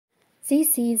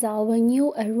This is our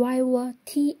new arrival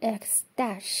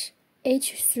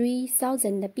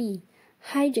TX-H3000B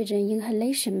hydrogen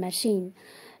inhalation machine.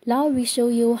 Now we show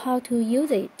you how to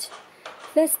use it.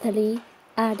 Firstly,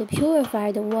 add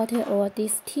purified water or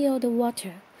distilled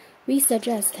water. We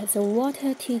suggest the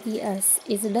water TDS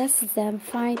is less than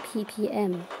 5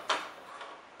 ppm.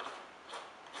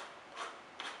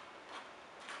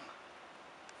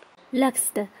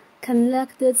 Next,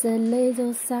 connect the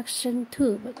laser suction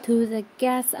tube to the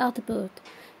gas output.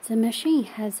 The machine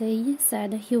has an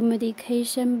inside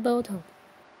humidification bottle.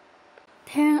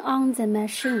 Turn on the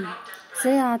machine.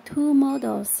 There are two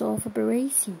models of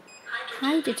breathing,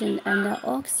 hydrogen and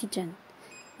oxygen.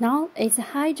 Now it's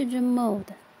hydrogen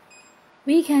mode.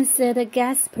 We can set the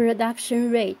gas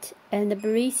production rate and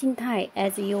breathing time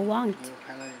as you want.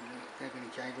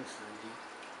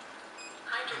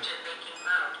 Hydrogen making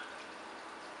mode.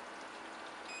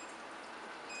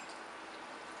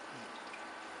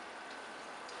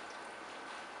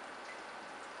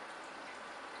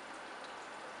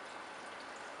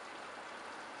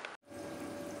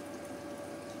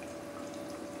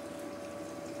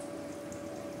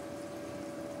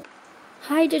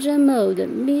 Hydrogen mode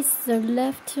means the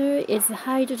left is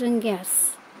hydrogen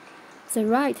gas, the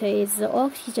right is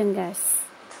oxygen gas.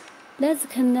 Let's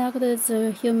connect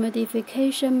the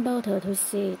humidification bottle to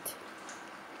see it.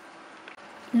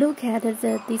 Look at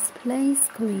the display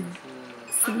screen.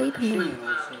 Sleep mode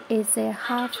is a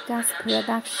half gas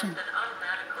production.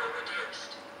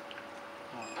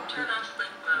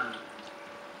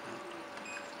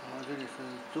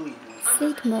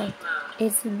 Sleep mode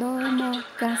is normal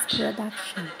gas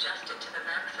production.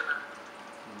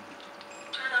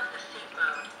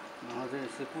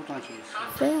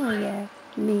 Failure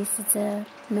means the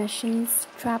machine's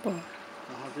trouble.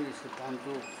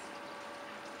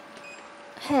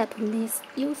 Help means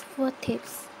useful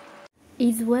tips.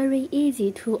 It's very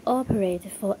easy to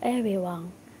operate for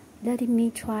everyone. Let me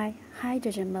try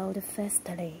hydrogen mode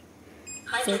firstly.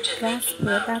 The gas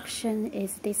production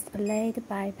is displayed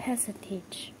by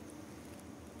percentage.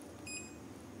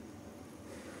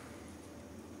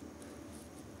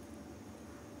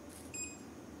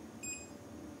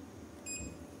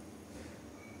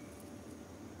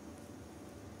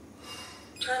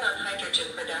 Turn on hydrogen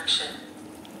production.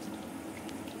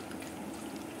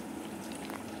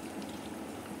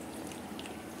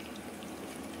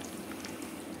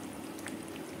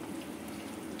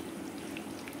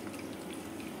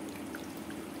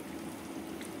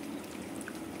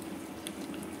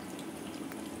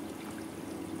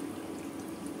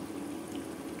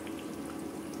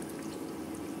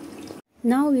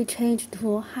 Now we change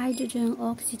to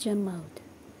hydrogen-oxygen mode.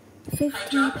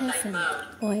 50%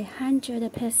 or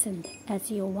 100%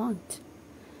 as you want.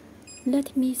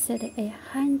 Let me set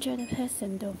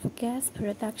 100% of gas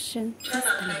production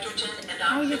firstly.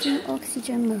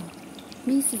 Hydrogen-oxygen mode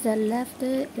means the left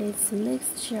is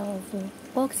mixture of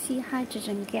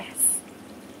oxy-hydrogen gas.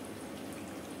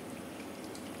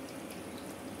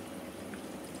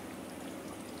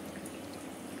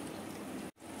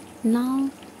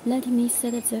 Now let me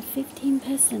set the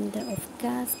 15% of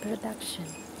gas production.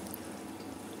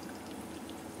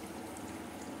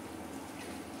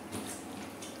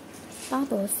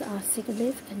 Bubbles are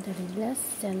significantly less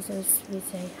than those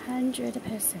with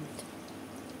 100%.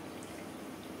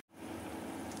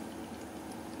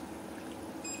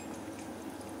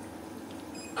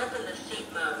 Open the seat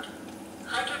mode.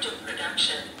 Hydrogen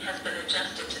production has been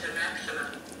adjusted to the maximum.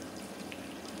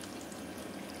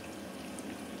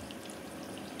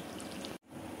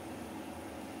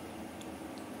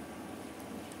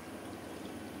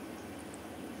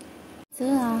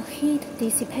 There are heat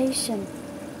dissipation,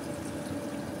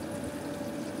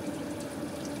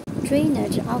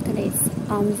 drainage outlets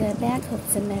on the back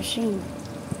of the machine,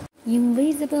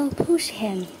 invisible push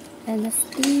hand and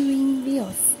steering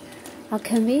wheels are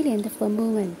convenient for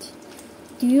movement.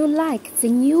 Do you like the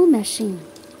new machine?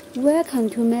 Welcome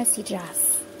to message us.